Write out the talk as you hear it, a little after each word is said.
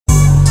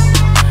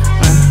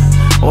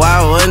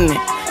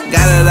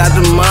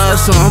the mud,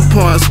 so I'm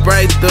pouring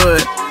Sprite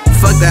through it.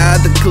 Fucked her out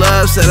the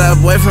club, said her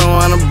boyfriend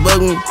wanna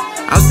book me.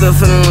 I'm still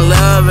feeling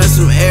love in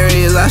some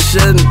areas I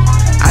shouldn't.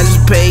 I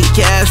just paid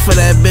cash for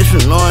that bitch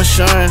with no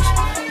insurance.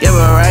 Give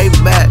her right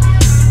back,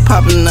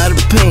 pop another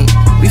pink.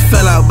 We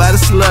fell out by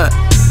the slut,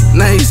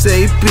 now he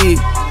say he pee.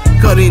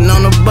 Codeine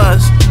on the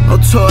bus, no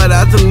toilet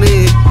out the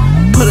lead.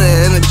 Put her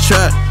in the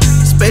truck,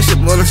 spaceship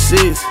on the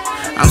seats.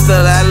 I'm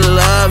still out of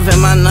love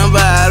and my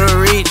number out of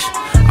reach.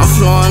 I'm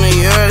flowing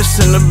the earth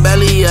in the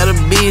belly of the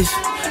beast.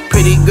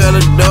 Pretty girl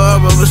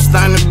adorable, but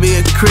starting to be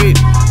a creep.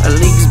 A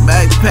leaks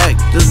backpack,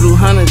 just blue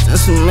hundreds and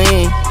some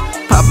lean.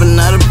 Pop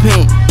another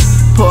pink,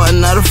 pour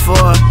another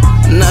four.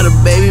 Another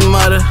baby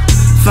mother,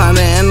 find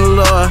her in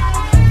the Lord.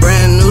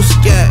 Brand new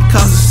scat,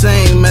 cost the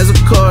same as a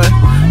chord.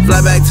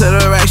 Fly back to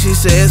the rack, she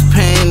say it's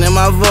pain in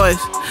my voice.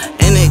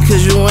 Ain't it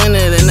cause you win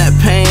it and that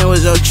pain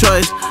was your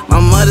choice.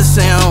 My mother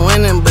say I'm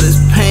winning, but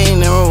it's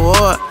pain and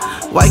reward.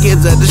 White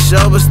kids at the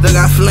show, but still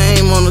got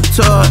flame on the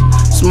tour.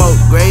 Smoke,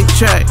 great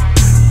track,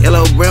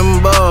 yellow brim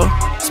bowl.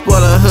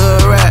 Sport a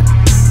hood rat,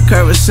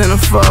 curve a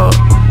centerfold.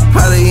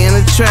 Probably in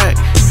the track,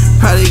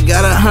 probably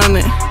got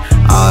 100.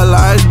 All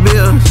large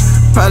bills,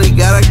 probably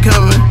got her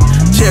coming.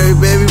 Cherry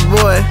baby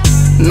boy,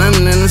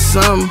 nothing in the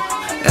summer.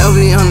 LV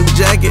on the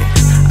jacket,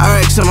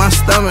 RX on my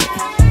stomach.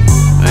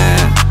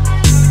 Man,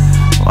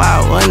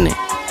 why wasn't it?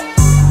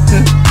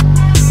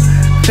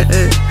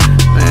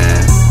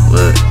 Man,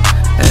 look,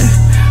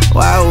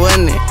 why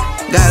wasn't it?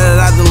 Got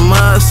it out the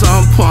mud, so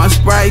I'm pouring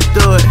Sprite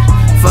through it.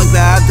 Fucked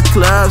her out the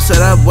club,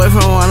 said her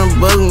boyfriend wanna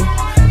book me.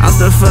 I'm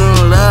still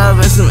feeling love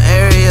in some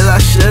areas I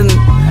shouldn't.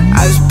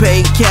 I just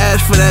paid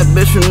cash for that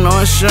bitch with no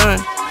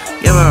insurance.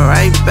 Give her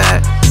right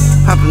back,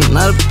 pop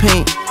another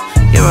pink.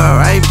 Give her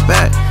right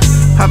back,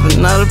 pop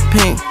another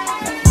pink.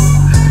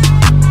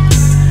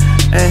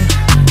 Hey,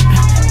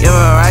 give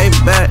her right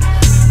back,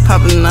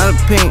 pop another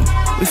pink.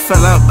 We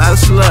fell out by the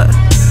slut,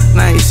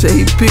 now he say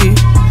he pee.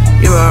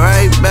 Give her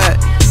right back.